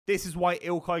This is why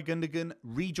Ilkay Gundogan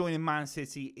rejoining Man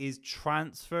City is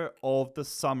transfer of the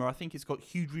summer. I think it's got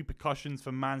huge repercussions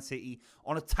for Man City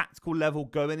on a tactical level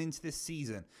going into this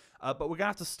season. But we're going to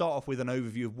have to start off with an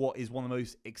overview of what is one of the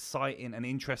most exciting and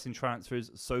interesting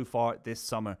transfers so far this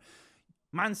summer.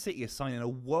 Man City is signing a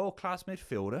world-class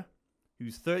midfielder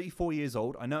who's 34 years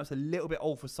old. I know it's a little bit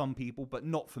old for some people, but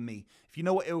not for me. If you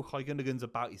know what Ilkay Gundogan's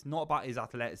about, it's not about his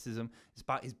athleticism. It's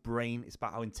about his brain. It's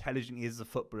about how intelligent he is as a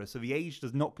footballer. So the age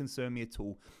does not concern me at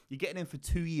all. You're getting him for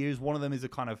 2 years. One of them is a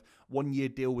kind of 1 year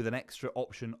deal with an extra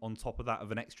option on top of that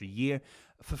of an extra year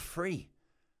for free.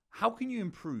 How can you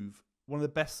improve one of the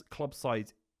best club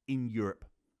sides in Europe?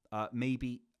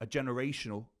 Maybe a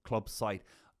generational club side.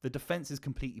 The defence is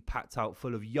completely packed out,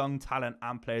 full of young talent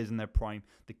and players in their prime.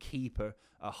 The keeper,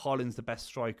 Haaland's the best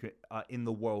striker in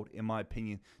the world, in my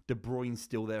opinion. De Bruyne's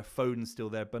still there, Foden's still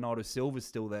there, Bernardo Silva's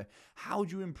still there. How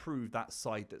do you improve that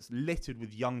side that's littered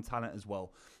with young talent as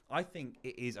well? I think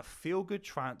it is a feel-good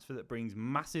transfer that brings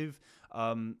massive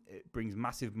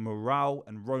morale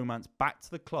and romance back to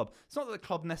the club. It's not that the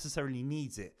club necessarily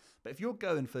needs it, but if you're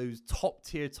going for those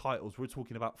top-tier titles, we're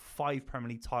talking about 5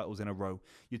 Premier League titles in a row.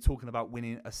 You're talking about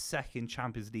winning a second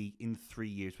Champions League in 3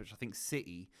 years, which I think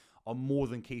City are more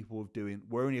than capable of doing.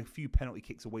 We're only a few penalty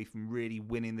kicks away from really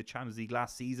winning the Champions League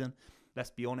last season.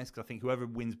 Let's be honest, because I think whoever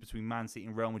wins between Man City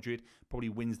and Real Madrid probably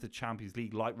wins the Champions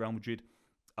League like Real Madrid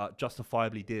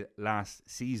justifiably did last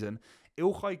season.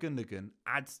 Ilkay Gundogan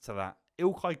adds to that.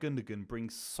 Ilkay Gundogan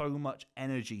brings so much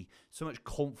energy, so much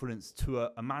confidence to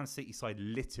a Man City side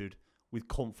littered with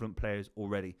confident players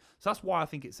already. So that's why I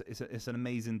think it's an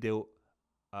amazing deal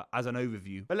as an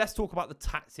overview. But let's talk about the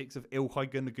tactics of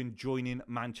Ilkay Gundogan joining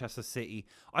Manchester City.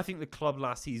 I think the club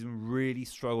last season really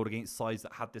struggled against sides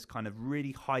that had this kind of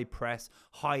really high press,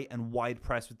 high and wide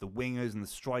press with the wingers and the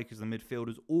strikers and the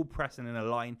midfielders all pressing in a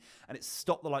line, and it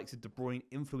stopped the likes of De Bruyne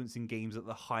influencing games at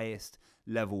the highest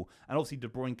level. And obviously De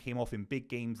Bruyne came off in big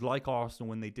games like Arsenal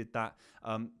when they did that.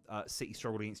 City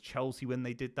struggled against Chelsea when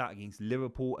they did that, against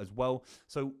Liverpool as well.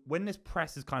 So when this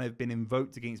press has kind of been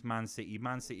invoked against Man City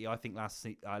I think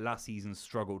last season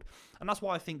struggled. And that's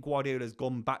why I think Guardiola has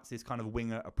gone back to this kind of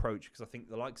winger approach, because I think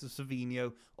the likes of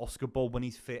Savinho, Oscar Bob when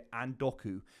he's fit, and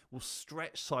Doku will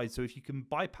stretch sides. So if you can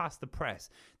bypass the press,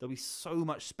 there'll be so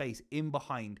much space in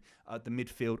behind the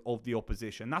midfield of the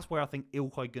opposition. That's where I think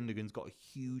Ilkay Gundogan's got a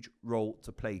huge role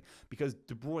to play, because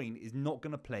De Bruyne is not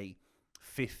going to play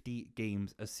 50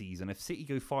 games a season. If City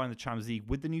go far in the Champions League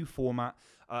with the new format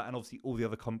and obviously all the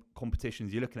other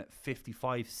competitions, you're looking at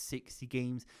 55, 60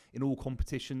 games in all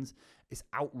competitions. It's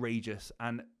outrageous.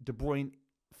 And De Bruyne,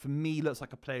 for me, looks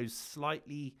like a player who's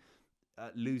slightly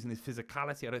losing his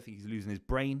physicality. I don't think he's losing his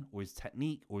brain or his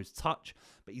technique or his touch,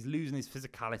 but he's losing his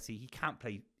physicality. He can't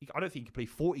play. I don't think he can play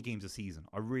 40 games a season.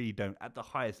 I really don't, at the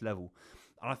highest level.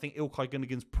 And I think Ilkay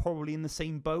Gundogan's probably in the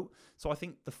same boat. So I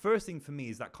think the first thing for me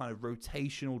is that kind of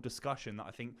rotational discussion that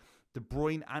I think De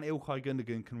Bruyne and Ilkay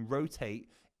Gundogan can rotate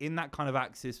in that kind of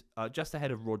axis just ahead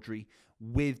of Rodri,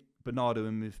 with Bernardo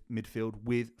in midfield,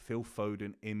 with Phil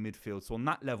Foden in midfield. So on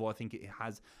that level, I think it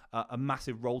has a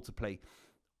massive role to play.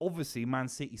 Obviously, Man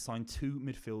City signed 2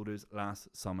 midfielders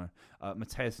last summer,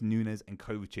 Matheus Nunes and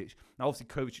Kovacic. Now, obviously,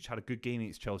 Kovacic had a good game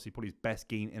against Chelsea, probably his best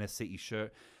game in a City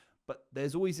shirt. But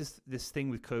there's always this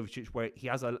thing with Kovacic where he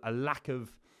has a lack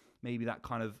of maybe that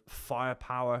kind of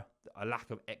firepower, a lack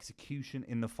of execution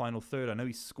in the final third. I know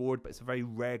he scored, but it's a very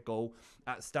rare goal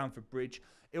at Stamford Bridge.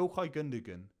 Ilkay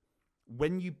Gundogan,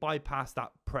 when you bypass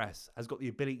that press, has got the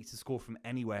ability to score from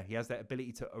anywhere. He has that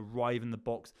ability to arrive in the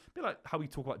box. A bit like how we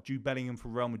talk about Jude Bellingham for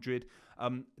Real Madrid,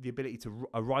 the ability to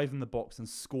arrive in the box and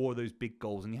score those big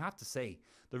goals. And you have to say,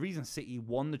 the reason City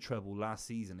won the treble last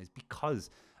season is because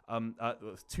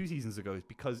 2 seasons ago, is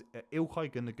because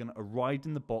Ilkay Gundogan arrived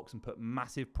in the box and put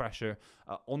massive pressure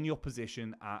on the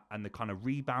opposition, and the kind of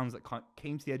rebounds that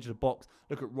came to the edge of the box.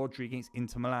 Look at Rodri against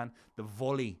Inter Milan, the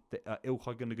volley that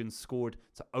Ilkay Gundogan scored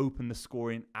to open the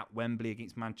scoring at Wembley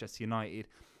against Manchester United.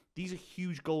 These are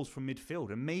huge goals from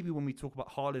midfield. And maybe when we talk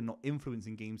about Haaland not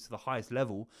influencing games to the highest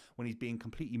level, when he's being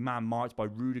completely man-marked by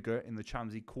Rudiger in the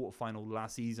Champions League quarterfinal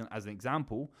last season as an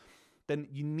example, then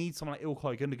you need someone like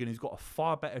Ilkay Gundogan who's got a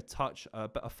far better touch,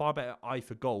 a far better eye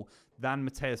for goal than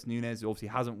Matheus Nunes, who obviously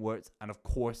hasn't worked, and of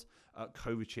course,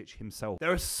 Kovacic himself.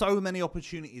 There are so many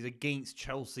opportunities against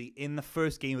Chelsea in the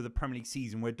first game of the Premier League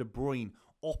season where De Bruyne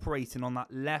operating on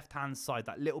that left-hand side,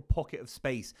 that little pocket of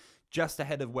space just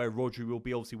ahead of where Rodri will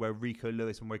be, obviously where Rico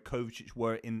Lewis and where Kovacic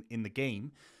were in the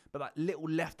game. but that little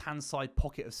left-hand side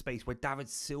pocket of space where David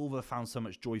Silva found so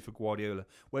much joy for Guardiola,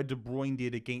 where De Bruyne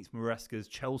did against Maresca's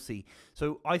Chelsea.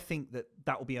 So I think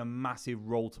that will be a massive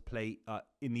role to play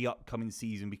in the upcoming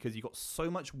season, because you've got so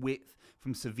much width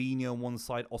from Savinho on one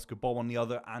side, Oscar Bob on the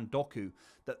other, and Doku,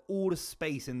 that all the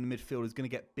space in the midfield is going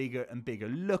to get bigger and bigger.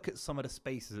 Look at some of the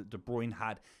spaces that De Bruyne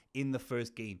had in the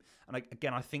first game. And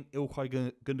again, I think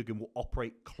Ilkay Gundogan will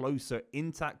operate closer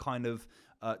into that kind of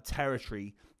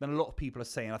territory than a lot of people are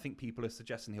saying. I think people are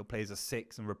suggesting he'll play as a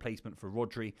 6 and replacement for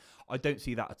Rodri. I don't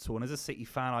see that at all. And as a City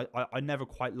fan, I never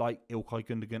quite like Ilkay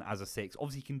Gundogan as a 6.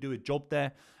 Obviously, he can do a job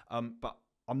there, but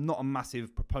I'm not a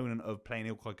massive proponent of playing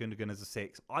Ilkay Gundogan as a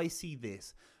 6. I see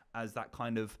this as that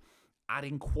kind of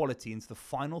adding quality into the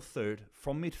final third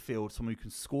from midfield, someone who can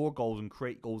score goals and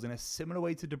create goals in a similar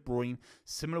way to De Bruyne,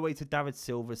 similar way to David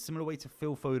Silva, similar way to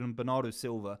Phil Foden and Bernardo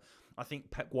Silva. I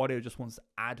think Pep Guardiola just wants to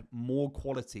add more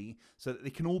quality so that they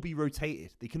can all be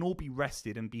rotated. They can all be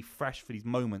rested and be fresh for these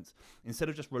moments, instead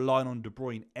of just relying on De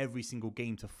Bruyne every single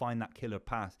game to find that killer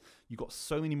pass. You've got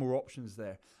so many more options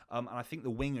there. And I think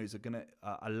the wingers are going to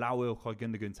allow Ilkay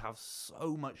Gundogan to have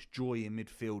so much joy in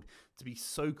midfield, to be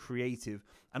so creative,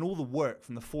 and all the work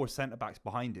from the 4 centre-backs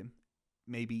behind him.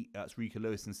 Maybe it's Rico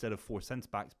Lewis instead of 4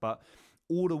 centre-backs, but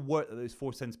all the work that those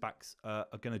 4 centre-backs are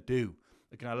going to do,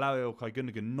 it can allow Ilkay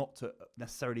Gundogan not to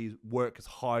necessarily work as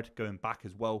hard going back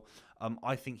as well.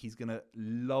 I think he's going to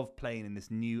love playing in this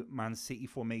new Man City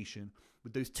formation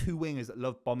with those 2 wingers that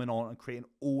love bombing on and creating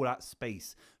all that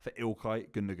space for Ilkay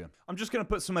Gundogan. I'm just going to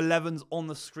put some 11s on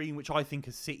the screen, which I think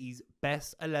are City's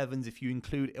best 11s if you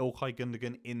include Ilkay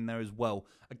Gundogan in there as well.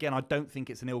 Again, I don't think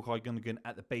it's an Ilkay Gundogan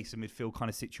at the base of midfield kind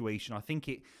of situation. I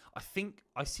think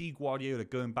I see Guardiola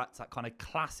going back to that kind of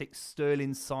classic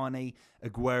Sterling, Sane,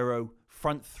 Aguero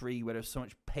front 3, where there's so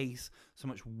much pace, so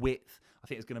much width. I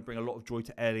think it's going to bring a lot of joy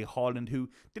to Erling Haaland, who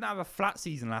didn't have a flat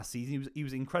season last season. He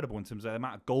was incredible in terms of the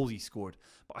amount of goals he scored.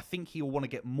 But I think he'll want to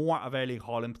get more out of Erling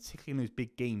Haaland, particularly in those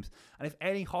big games. And if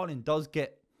Erling Haaland does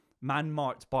get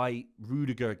man-marked by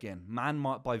Rudiger again,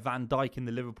 man-marked by Van Dijk in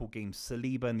the Liverpool game,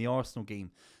 Saliba in the Arsenal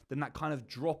game, then that kind of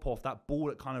drop-off, that ball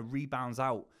that kind of rebounds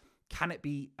out, can it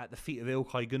be at the feet of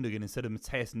Ilkay Gundogan instead of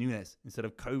Matheus Nunes, instead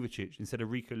of Kovacic, instead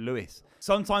of Rico Lewis?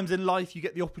 Sometimes in life, you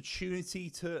get the opportunity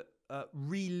to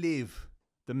relive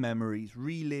the memories,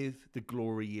 relive the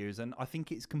glory years. And I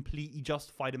think it's completely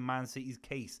justified in Man City's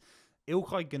case.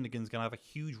 Ilkay Gundogan's going to have a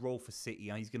huge role for City.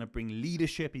 He's going to bring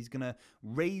leadership. He's going to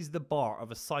raise the bar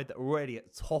of a side that are already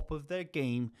at the top of their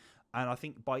game. And I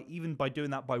think by doing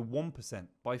that by 1%,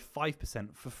 by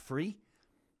 5% for free,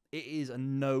 it is a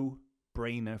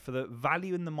no-brainer. For the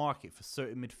value in the market for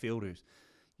certain midfielders,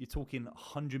 you're talking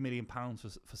 £100 million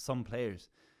for some players.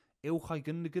 Ilkay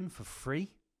Gundogan for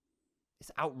free? It's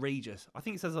outrageous. I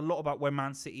think it says a lot about where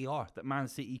Man City are, that Man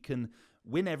City can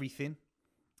win everything,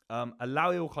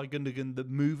 allow Ilkay Gundogan the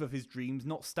move of his dreams,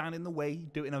 not stand in the way,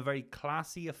 do it in a very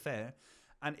classy affair.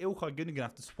 And Ilkay Gundogan,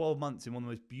 after 12 months in one of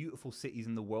the most beautiful cities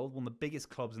in the world, one of the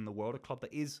biggest clubs in the world, a club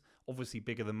that is obviously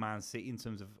bigger than Man City in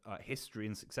terms of history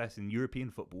and success in European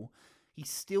football, he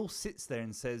still sits there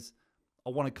and says,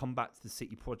 I want to come back to the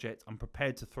City project. I'm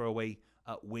prepared to throw away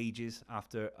wages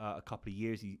after a couple of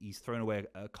years. He's thrown away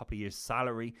a couple of years'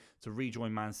 salary to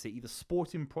rejoin Man City. The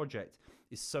sporting project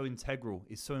is so integral,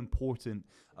 is so important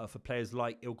for players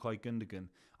like Ilkay Gundogan.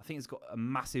 I think it's got a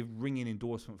massive ringing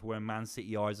endorsement for where Man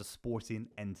City are as a sporting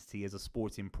entity, as a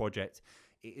sporting project.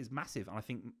 It is massive. And I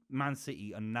think Man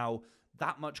City are now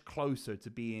that much closer to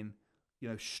being,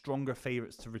 stronger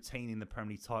favourites to retaining the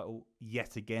Premier League title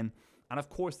yet again. And of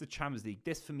course, the Champions League.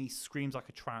 This for me screams like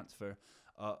a transfer.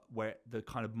 Where the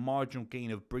kind of marginal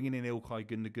gain of bringing in Ilkay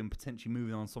Gundogan, potentially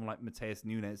moving on someone like Matheus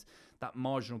Nunes, that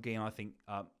marginal gain, I think,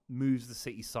 moves the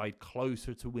City side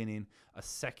closer to winning a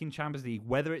second Champions League.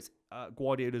 Whether it's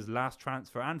Guardiola's last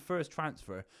transfer and first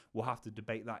transfer, we'll have to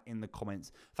debate that in the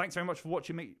comments. Thanks very much for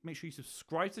watching. Make sure you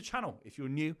subscribe to the channel if you're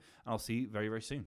new, and I'll see you very, very soon.